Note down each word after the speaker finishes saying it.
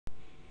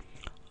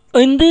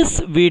In this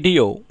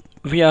video,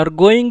 we are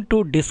going to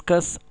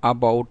discuss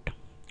about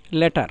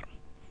letter.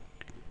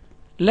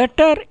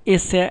 Letter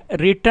is a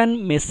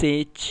written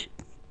message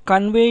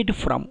conveyed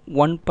from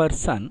one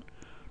person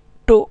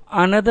to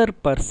another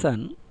person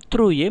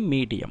through a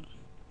medium.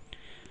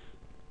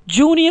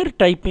 Junior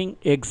typing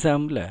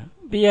exam,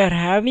 we are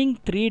having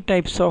three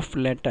types of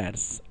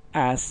letters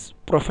as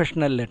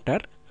professional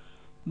letter,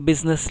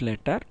 business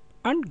letter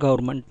and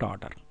government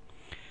order.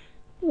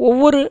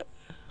 ஒவ்வொரு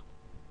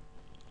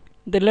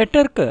இந்த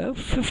லெட்டருக்கு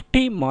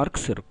 50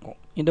 marks இருக்கும்.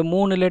 இந்த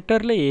மூணு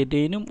லெட்டரில்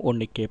ஏதேனும்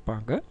ஒன்று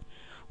கேட்பாங்க.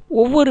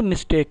 ஒவ்வொரு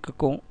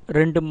மிஸ்டேக்குக்கும்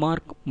 2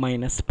 மார்க்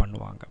மைனஸ்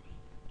பண்ணுவாங்க.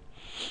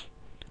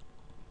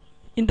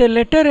 இந்த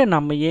லெட்டரை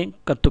நம்ம ஏன்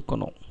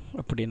கற்றுக்கணும்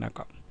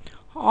அப்படின்னாக்கா,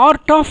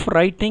 art of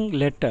writing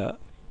letter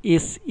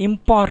is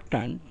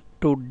important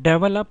to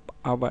develop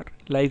our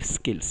life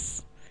skills,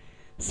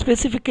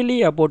 specifically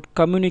about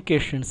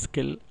communication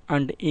skill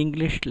and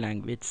English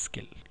language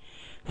skill.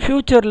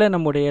 ஃப்யூச்சரில்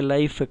நம்முடைய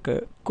லைஃபுக்கு,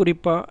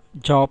 குறிப்பாக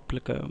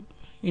ஜாப்லுக்கு,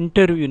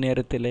 இன்டர்வியூ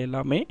நேரத்தில்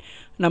எல்லாமே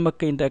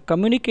நமக்கு இந்த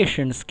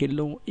கம்யூனிகேஷன்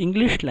ஸ்கில்லும்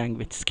இங்கிலீஷ்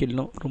லாங்குவேஜ்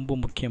ஸ்கில்லும் ரொம்ப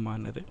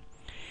முக்கியமானது.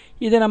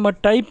 இதை நம்ம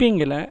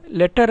டைப்பிங்கில்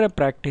லெட்டரை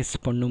ப்ராக்டிஸ்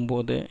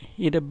பண்ணும்போது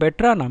இதை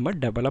பெட்டராக நம்ம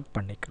டெவலப்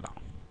பண்ணிக்கலாம்.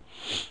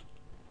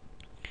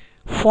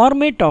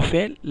 Format of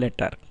A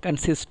letter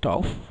consist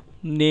of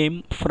name,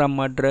 from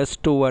address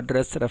to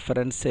address,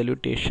 reference,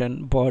 salutation,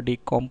 body,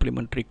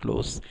 complimentary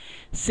clause,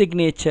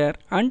 signature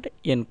and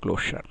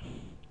enclosure.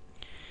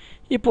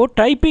 இப்போது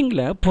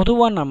டைப்பிங்கில்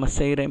பொதுவாக நம்ம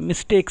செய்கிற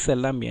மிஸ்டேக்ஸ்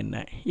எல்லாம்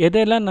என்ன,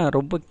 எதெல்லாம் நான்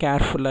ரொம்ப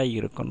கேர்ஃபுல்லாக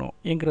இருக்கணும்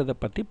என்கிறத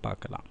பற்றி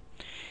பார்க்கலாம்.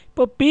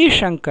 இப்போ பி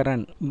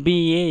சங்கரன்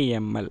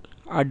BAML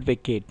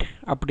அட்வொகேட்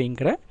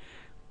அப்படிங்கிற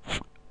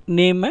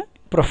நேமை,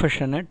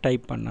 ப்ரொஃபஷனை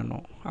டைப்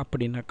பண்ணணும்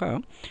அப்படின்னாக்கா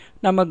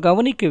நம்ம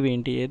கவனிக்க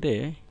வேண்டியது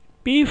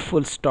பி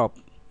ஃபுல் ஸ்டாப்,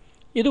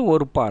 இது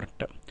ஒரு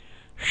பார்ட்,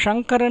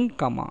 சங்கரன்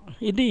கமா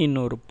இது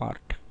இன்னொரு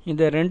பார்ட்.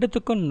 இந்த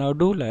ரெண்டுத்துக்கும்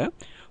நடுவில்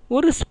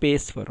ஒரு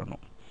ஸ்பேஸ்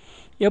வரணும்.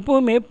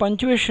 எப்போவுமே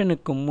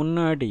பஞ்சுவேஷனுக்கு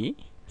முன்னாடி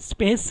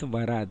ஸ்பேஸ்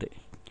வராது.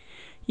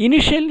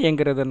 இனிஷியல்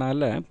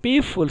என்கிறதுனால பி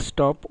ஃபுல்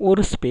ஸ்டாப்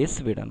ஒரு ஸ்பேஸ்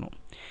விடணும்.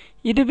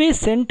 இதுவே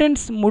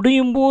சென்டென்ஸ்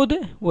முடியும் போது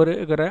ஒரு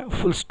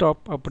ஃபுல்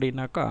ஸ்டாப்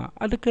அப்படின்னாக்கா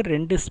அதுக்கு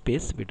 2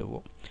 ஸ்பேஸ்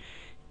விடுவோம்.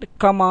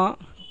 கமா,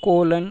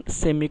 கோலன்,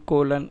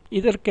 செமிகோலன்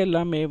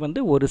இதற்கெல்லாமே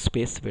ஒரு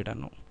ஸ்பேஸ்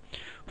விடணும்.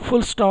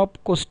 Full stop,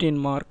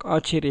 question mark,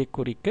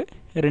 ஆச்சரியக்குறிக்கு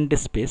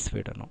 2 space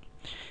விடணும்.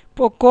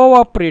 இப்போது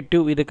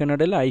கோஆப்ரேட்டிவ் இதுக்கு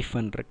நடுவில்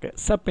ஐஃபன் இருக்குது,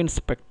 சப்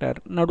இன்ஸ்பெக்டர்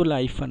நடுவில்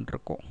ஐஃபன்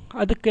இருக்கும்.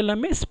 அதுக்கு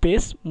எல்லாமே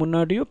ஸ்பேஸ்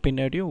முன்னாடியோ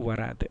பின்னாடியோ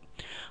வராது.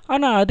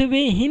 ஆனால்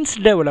அதுவே ஹின்ஸ்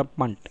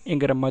டெவலப்மெண்ட்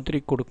என்கிற மாதிரி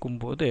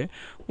கொடுக்கும்போது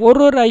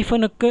ஒரு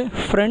ஐஃபனுக்கு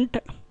ஃப்ரண்ட்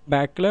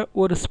பேக்கில்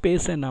ஒரு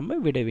ஸ்பேஸை நம்ம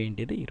விட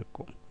வேண்டியது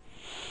இருக்கும்.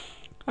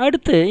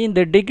 அடுத்து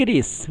இந்த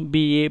டிகிரிஸ்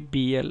BA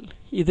BL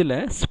இதில்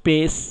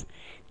ஸ்பேஸ்,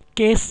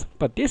 கேஸ்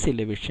பற்றிய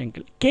சில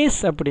விஷயங்கள்.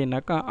 கேஸ்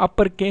அப்படின்னாக்கா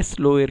அப்பர் கேஸ்,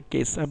 லோயர்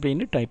கேஸ்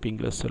அப்படின்னு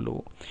டைப்பிங்கில்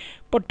சொல்லுவோம்.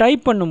 இப்போ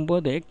டைப்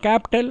பண்ணும்போது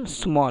கேபிட்டல்,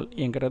 ஸ்மால்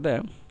என்கிறத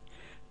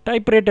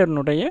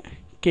டைப்ரைட்டர்னுடைய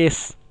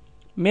கேஸ்,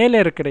 மேலே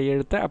இருக்கிற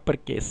எழுத்து அப்பர்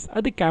கேஸ்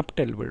அது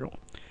கேபிட்டல் விழும்,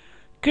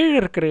 கீழே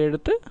இருக்கிற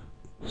எழுத்து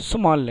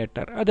ஸ்மால்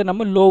லெட்டர் அது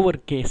நம்ம லோவர்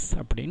கேஸ்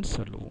அப்படின்னு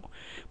சொல்லுவோம்.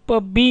 இப்போ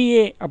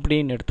BA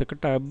அப்படின்னு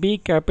எடுத்துக்கிட்டால் B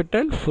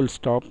capital full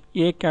stop,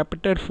 A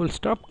capital full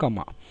stop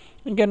comma,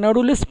 இங்கே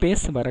நடுவில்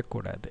ஸ்பேஸ்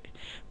வரக்கூடாது.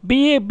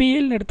 BA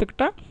BLன்னு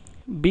எடுத்துக்கிட்டால்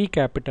B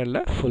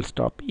கேபிட்டலில் full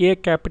stop, A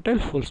capital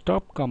full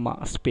stop comma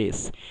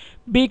space,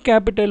 B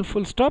capital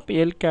full stop,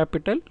 L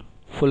capital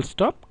full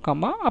stop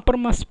comma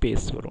அப்புறமா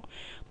ஸ்பேஸ் வரும்.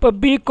 இப்போ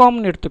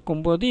BComனு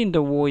எடுத்துக்கும்போது இந்த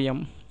OM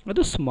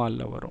அது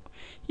ஸ்மாலில் வரும்.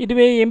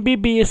 இதுவே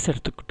MBBS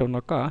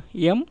எடுத்துக்கிட்டோம்னாக்கா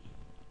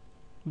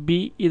MB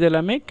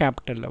இதெல்லாமே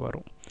கேபிட்டலில்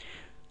வரும்.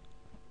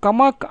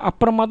 கமாக்கு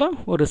அப்புறமா தான்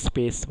ஒரு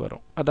ஸ்பேஸ்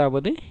வரும்.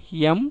 அதாவது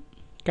M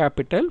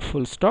capital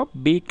full stop,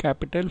 B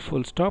capital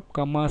full stop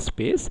comma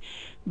space,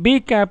 B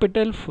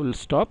capital full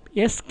stop,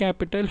 S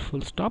capital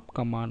full stop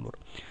comma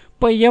வரும்.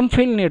 இப்போ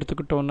MPhil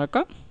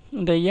எடுத்துக்கிட்டோம்னாக்கா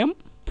இந்த M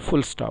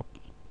full stop,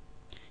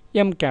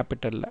 M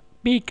capital,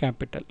 B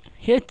capital,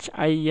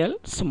 HIL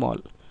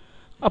small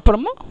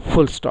அப்புறமா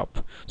full stop.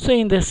 ஸோ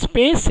இந்த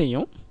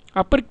ஸ்பேஸையும்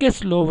upper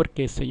case lower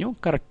கேஸையும்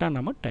கரெக்டாக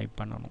நம்ம type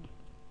பண்ணணும்.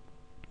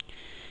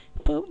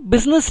 இப்போ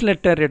business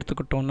letter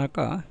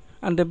எடுத்துக்கிட்டோம்னாக்கா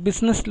அந்த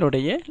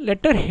பிஸ்னஸ்லுடைய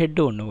லெட்டர் ஹெட்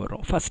ஒன்று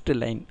வரும், first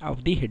line of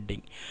the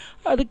heading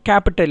அது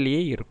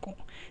கேபிட்டல்லையே இருக்கும்.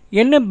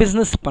 என்ன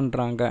பிஸ்னஸ்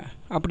பண்ணுறாங்க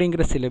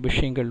அப்படிங்கிற சில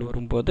விஷயங்கள்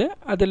வரும்போது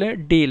அதில்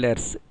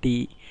டீலர்ஸ் D,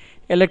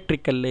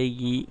 எலக்ட்ரிக்கலில்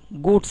E,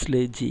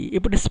 கூட்ஸில் G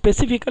இப்படி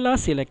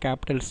ஸ்பெசிஃபிக்கலாக சில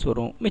கேபிட்டல்ஸ்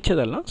வரும்,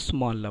 மிச்சதெல்லாம்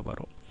ஸ்மாலில்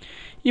வரும்.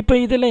 இப்போ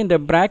இதில் இந்த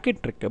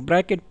ப்ராக்கெட் இருக்குது,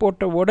 ப்ராக்கெட்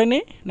போட்ட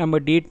உடனே நம்ம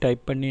D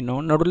டைப்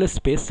பண்ணினோம், நடுவில்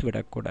ஸ்பேஸ்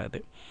விடக்கூடாது.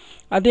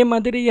 அதே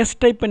மாதிரி S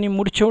டைப் பண்ணி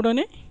முடித்த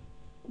உடனே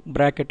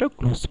ப்ராக்கெட்டை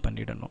க்ளோஸ்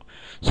பண்ணிடணும்.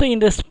 ஸோ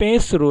இந்த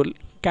ஸ்பேஸ் ரூல்,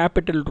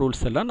 கேபிட்டல்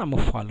ரூல்ஸ் எல்லாம் நம்ம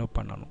ஃபாலோ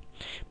பண்ணணும்.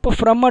 இப்போ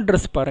ஃப்ரம்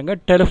அட்ரஸ் பாருங்கள்,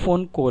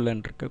 டெலிஃபோன்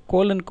கோலன் இருக்குது,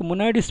 கோலனுக்கு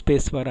முன்னாடி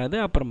ஸ்பேஸ் வராது,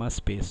 அப்புறமா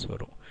ஸ்பேஸ்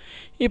வரும்.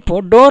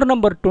 இப்போது டோர்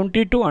நம்பர்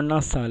 22 அண்ணா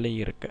சாலை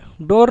இருக்குது,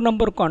 டோர்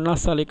நம்பருக்கும் அண்ணா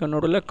சாலைக்கும்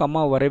நடுவில்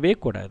கம்மா வரவே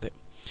கூடாது.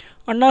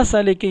 அண்ணா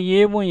சாலைக்கு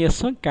ஏவும்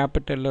எஸ்ஸும்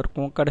கேபிட்டலில்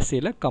இருக்கும்,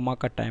 கடைசியில் கமா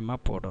கட்டாயமாக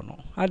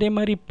போடணும். அதே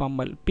மாதிரி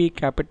பம்மல் பி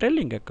கேபிட்டல்,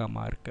 இங்கே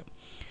கமா இருக்குது.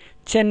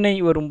 சென்னை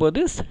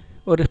வரும்போது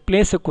ஒரு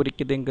பிளேஸை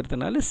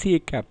குறிக்குதுங்கிறதுனால சி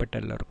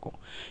கேபிட்டலில் இருக்கும்.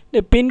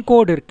 இந்த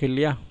பின்கோடு இருக்குது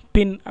இல்லையா,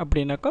 பின்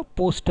அப்படின்னாக்கா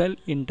போஸ்டல்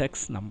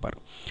இண்டெக்ஸ் நம்பர்.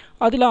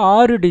 அதில்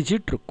 6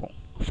 டிஜிட் இருக்கும்.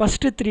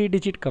 ஃபஸ்ட்டு 3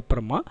 டிஜிட்க்கு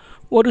அப்புறமா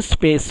ஒரு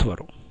ஸ்பேஸ்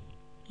வரும்.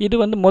 இது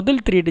வந்து முதல்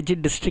 3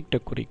 டிஜிட் டிஸ்ட்ரிக்டை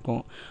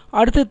குறிக்கும்,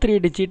 அடுத்த 3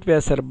 டிஜிட்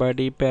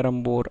வேசர்பாடி,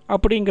 பெரம்பூர்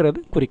அப்படிங்கிறது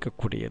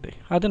குறிக்கக்கூடியது.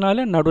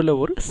 அதனால் நடுவில்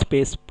ஒரு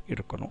ஸ்பேஸ்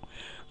இருக்கணும்,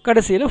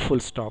 கடைசியில்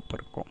ஃபுல் ஸ்டாப்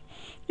இருக்கும்.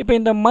 இப்போ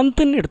இந்த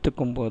மந்த்துன்னு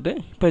எடுத்துக்கும்போது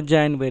இப்போ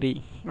ஜான்வரி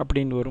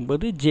அப்படின்னு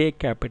வரும்போது ஜே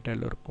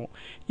கேபிட்டல் இருக்கும்,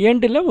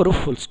 எண்டில் ஒரு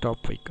ஃபுல்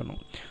ஸ்டாப் வைக்கணும்.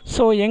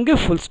 ஸோ எங்கே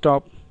ஃபுல்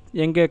ஸ்டாப்,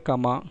 எங்கே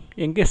கமா,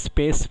 எங்கே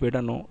ஸ்பேஸ்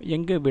விடணும்,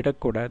 எங்கே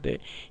விடக்கூடாது,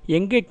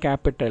 எங்கே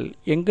கேபிட்டல்,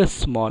 எங்கே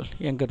ஸ்மால்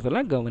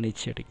என்கிறதெல்லாம்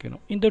கவனித்து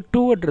அடிக்கணும். இந்த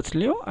 2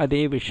 அட்ரஸ்லேயும்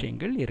அதே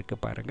விஷயங்கள்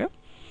இருக்குது பாருங்கள்.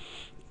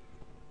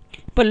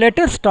 இப்போ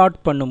லெட்டர் ஸ்டார்ட்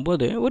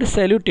பண்ணும்போது ஒரு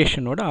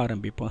சல்யூட்டேஷனோடு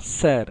ஆரம்பிப்போம்.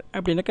 சார்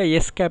அப்படின்னாக்கா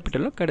எஸ்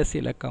கேபிட்டலும்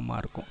கடைசியில் கமா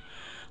இருக்கும்.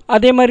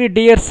 அதே மாதிரி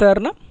டியர்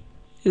சார்னால்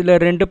இதில்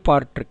 2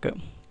 பார்ட்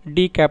இருக்குது,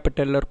 டி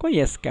கேபிட்டலில் இருக்கும்,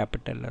 எஸ்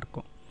கேபிட்டலில்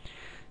இருக்கும்.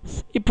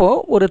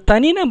 இப்போது ஒரு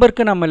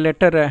தனிநபருக்கு நம்ம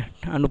லெட்டரை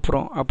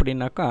அனுப்புகிறோம்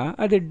அப்படின்னாக்கா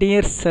அது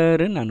டியர்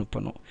சார்ன்னு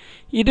அனுப்பணும்.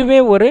 இதுவே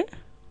ஒரு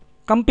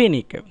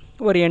கம்பெனிக்கு,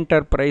 ஒரு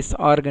என்டர்பிரைஸ்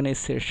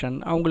ஆர்கனைசேஷன்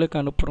அவங்களுக்கு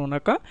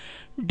அனுப்புகிறோம்னாக்கா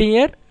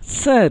டியர்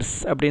சர்ஸ்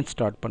அப்படின்னு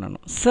ஸ்டார்ட்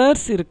பண்ணணும்.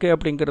 சர்ஸ் இருக்குது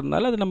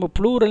அப்படிங்கிறதுனால அது நம்ம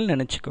ப்ளூரல்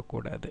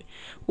நினச்சிக்கக்கூடாது.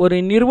 ஒரு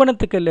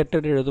நிறுவனத்துக்கு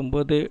லெட்டர்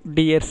எழுதும்போது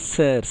டியர்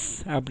சர்ஸ்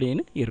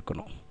அப்படின்னு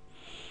இருக்கணும்.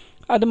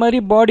 அது மாதிரி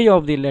பாடி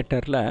ஆஃப் தி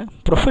லெட்டரில்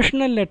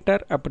ப்ரொஃபஷ்னல்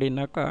லெட்டர்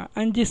அப்படின்னாக்கா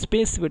 5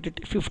 ஸ்பேஸ்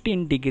விட்டுட்டு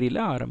 15 டிகிரியில்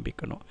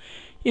ஆரம்பிக்கணும்.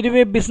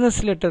 இதுவே பிஸ்னஸ்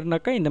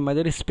லெட்டர்னாக்கா இந்த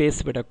மாதிரி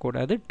ஸ்பேஸ்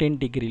விடக்கூடாது, 10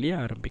 டிகிரிலேயே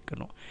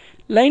ஆரம்பிக்கணும்.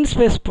 லைன்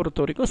ஸ்பேஸ்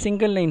பொறுத்த வரைக்கும்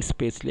சிங்கிள் லைன்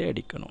ஸ்பேஸ்லேயே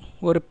அடிக்கணும்.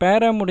 ஒரு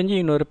பேரா முடிஞ்சு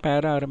இன்னொரு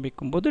பேரா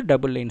ஆரம்பிக்கும் போது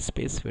டபுள் லைன்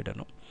ஸ்பேஸ்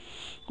விடணும்.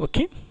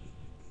 ஓகே,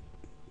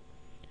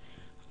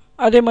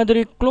 அதே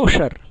மாதிரி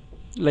க்ளோஷர்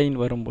லைன்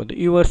வரும்போது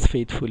யுவர்ஸ்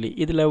ஃபெய்த்ஃபுல்லி,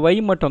 இதில் ஒய்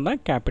மட்டும்தான்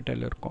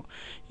கேபிட்டல் இருக்கும்.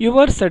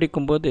 யுவர்ஸ்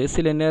அடிக்கும்போது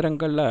சில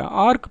நேரங்களில்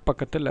ஆர்க்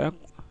பக்கத்தில்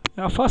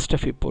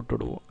அஃபாஸ்டஃபி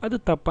போட்டுடுவோம், அது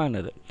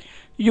தப்பானது.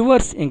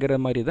 யுவர்ஸ்ங்கிற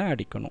மாதிரி தான்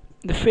அடிக்கணும்.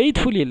 இந்த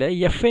ஃபெய்த்ஃபுல்லியில்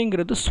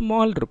எஃப்ஐங்கிறது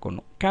ஸ்மால்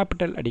இருக்கணும்,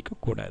 கேபிட்டல்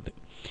அடிக்கக்கூடாது.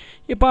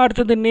 இப்போ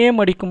அடுத்தது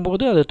நேம்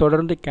அடிக்கும்போது அது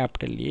தொடர்ந்து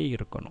கேபிட்டல்லையே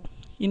இருக்கணும்.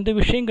 இந்த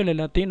விஷயங்கள்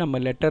எல்லாத்தையும் நம்ம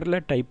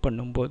லெட்டரில் டைப்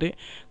பண்ணும்போது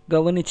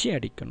கவனித்து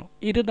அடிக்கணும்.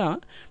 இதுதான்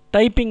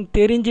டைப்பிங்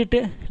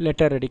தெரிஞ்சுட்டு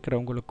லெட்டர்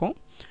அடிக்கிறவங்களுக்கும்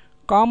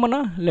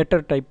காமனாக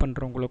லெட்டர் டைப்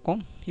பண்ணுறவங்களுக்கும்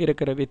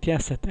இருக்கிற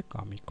வித்தியாசத்தை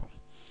காமிக்கும்.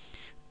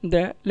 இந்த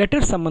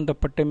லெட்டர்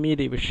சம்மந்தப்பட்ட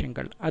மீதி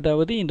விஷயங்கள்,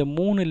 அதாவது இந்த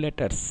 3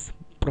 letters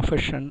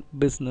profession,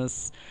 business,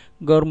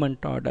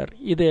 government order,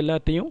 இது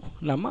எல்லாத்தையும்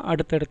நம்ம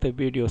அடுத்தடுத்த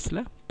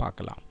வீடியோஸில்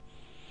பார்க்கலாம்.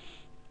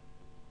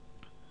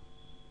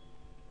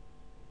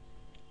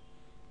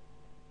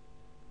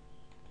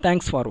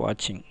 தேங்க்ஸ் ஃபார்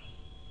வாட்சிங்.